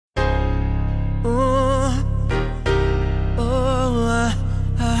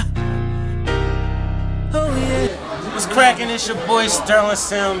cracking? It's your boy Sterling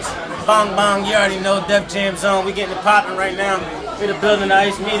Sims. Bong bong, you already know, Def Jam Zone. We getting it popping right now. We the building the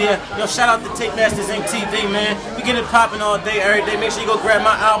Ice Media. Yo, shout out to Tapemasters Inc TV, man. We get it popping all day, every day. Make sure you go grab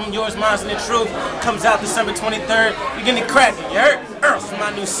my album, Yours, Mine, and the Truth. Comes out December 23rd. We getting it cracking, you heard? From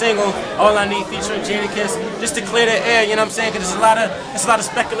my new single, All I Need, featuring Jadakiss. Just to clear the air, you know what I'm saying? Because there's a lot of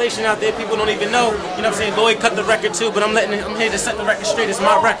speculation out there. People don't even know. You know what I'm saying? Lloyd cut the record too, but I'm here to set the record straight. It's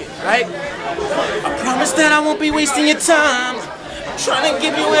my record, right? I promise that I won't be wasting your time. I'm trying to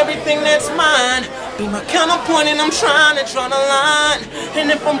give you everything that's mine. Be my counterpoint and I'm trying to draw the line.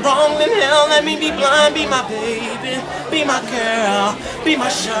 And if I'm wrong, then hell, let me be blind. Be my baby, be my girl, be my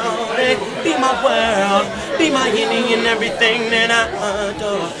shorty, be my world, be my yin and everything that I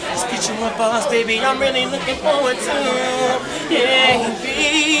adore. Let's get you a boss, baby, I'm really looking forward to, yeah,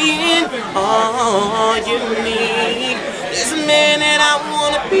 being all you need. There's a man that I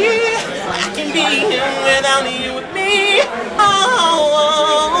wanna be. I can be him without you with me.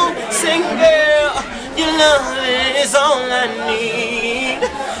 Oh, sing girl, your love is all I need.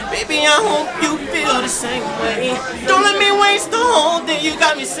 Baby, I hope you feel the same way. Don't let me waste the whole day. You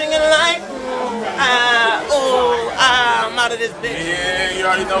got me singing like, I'm out of this bitch. Yeah, you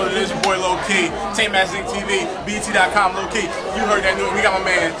already know what it is. Your boy Lowkey, Tapemasters Inc TV, BT.com, Lowkey. You heard that new. We got my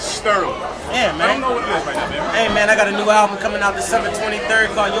man Sterling. Yeah, man. I don't know what it is right now, man. Hey, man, I got a new album coming out December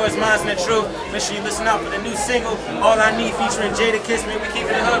 23rd called Yours, Mine, and the Truth. Make sure you listen out for the new single, All I Need, featuring Jadakiss. Man, we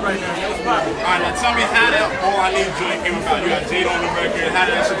keeping it hood right now. Yo, what's poppin'? All right, now tell me how that All I Need joint came about. You got Jada on the record. How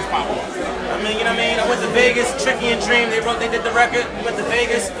did that shit just pop off? I mean, you know what I mean? I went to Vegas, Tricky and Dream. They did the record. We went to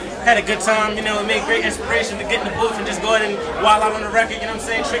Vegas. Had a good time, you know, it made great inspiration to get in the booth and just go ahead and wild out on the record, you know what I'm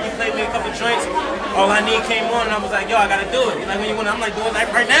saying? Tricky played me a couple joints. All I Need came on and I was like, yo, I gotta do it. Like when you want, I'm like, do it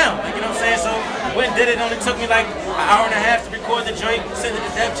like right now. Like, you know what I'm saying? So I went and did it. It only took me like an hour and a half to record the joint, send it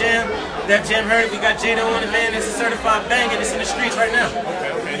to Def Jam. Def Jam heard it, we got Jada on it, man. It's a certified banger. It's in the streets right now.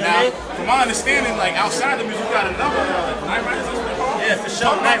 Okay. You know now, from my understanding, like outside the music, you got another Night Riders. Yeah, for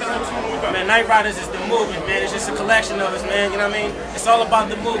sure. Night Riders is the movement, man. It's just a collection of us, man. You know what I mean? It's all about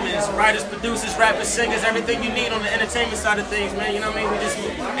the movement. It's writers, producers, rappers, singers, everything you need on the entertainment side of things, man. You know what I mean? We just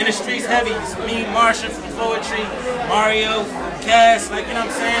in the streets heavy. It's me, Marsha from Poetry, Mario, Cass, like, you know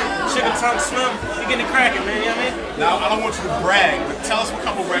what I'm saying? Sugar Tongue Slim. We getting it cracking, man. You know what I mean? Now, I don't want you to brag, but tell us what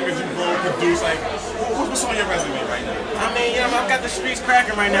couple records you wrote, produced. Like, what's on your resume right now? I mean, you know, I've got the streets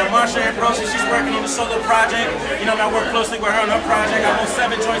cracking right now. Marsha Ambrosia, she's working on a solo project. You know, I work closely with her on her project. I wrote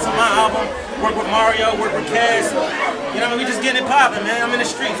 7 joints on my album. Work with Mario, work with Cass. You know, we just getting it popping, man. I'm in the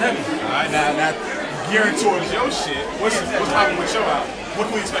streets, heavy. All right, now gearing towards your shit. What's popping with your album? What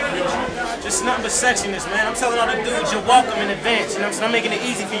can we expect from your shit? Just nothing but sexiness, man. I'm telling all the dudes, you're welcome in advance. You know what I'm saying? I'm making it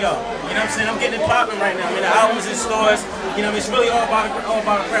easy for y'all. You know what I'm saying? I'm getting it popping right now. I mean, the album's in stores. You know, it's really all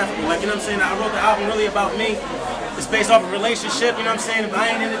autobiographical. Like, you know what I'm saying? I wrote the album really about me. It's based off a relationship, you know what I'm saying? If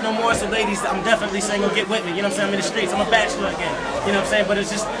I ain't in it no more, so ladies, I'm definitely saying go get with me, you know what I'm saying? I'm in the streets, I'm a bachelor again, you know what I'm saying? But it's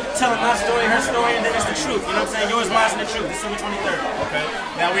just telling my story, her story, and then it's the truth, you know what I'm saying? Yours, mine, and the truth, December 23rd. Okay.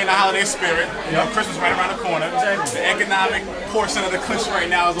 Now we're in the holiday spirit, you know, Christmas right around the corner. Exactly. The economic portion of the country right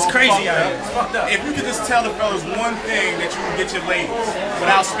now is all crazy fucked up. It's fucked up. If you could just tell the fellas one thing that you would get your ladies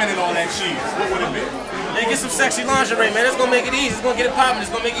without spending all that cheese, what would it be? They get some sexy lingerie, man. It's gonna make it easy. It's gonna get it popping.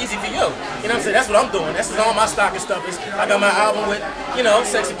 It's gonna make it easy for you. You know what I'm saying? That's what I'm doing. That's all my stocking stuff is. I got my album with, you know,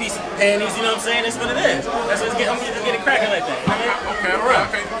 sexy piece of panties. You know what I'm saying? That's what it is. That's what I'm getting cracking like that. You know what I mean? Okay, all right.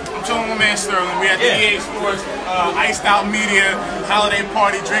 Okay. I'm chilling with my man Sterling. We at the EA Sports, iced out media, holiday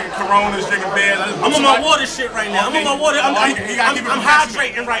party, drinking Coronas, drinking beers. I'm on my water shit right now. Okay. I'm on my water. I'm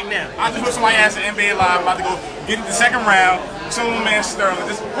hydrating right now. I just put somebody ass at NBA Live. I'm about to go get the second round. Chilling with my man Sterling.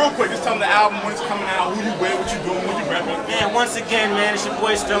 Just real quick, just tell them the album, when it's coming out, who you with, what you doing, what you repping. Man, once again, man, it's your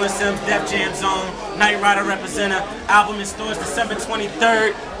boy Sterling Sims, Def Jam Zone, Night Rider representative. Album in stores December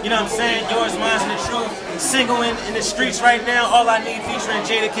 23rd. You know what I'm saying? Yours, Mine, and the Truth. Single in the streets right now. All I Need featuring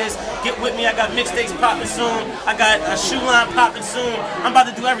Jadakiss. Get with me. I got mixtapes popping soon. I got a shoe line popping soon. I'm about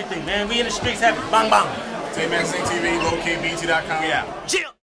to do everything, man. We in the streets happy. Bang, bang. Tapemasters Inc TV, Lowkey, BT.com. We out.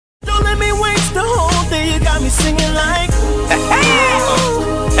 Chill. Don't let me waste the whole day. You got me singing like.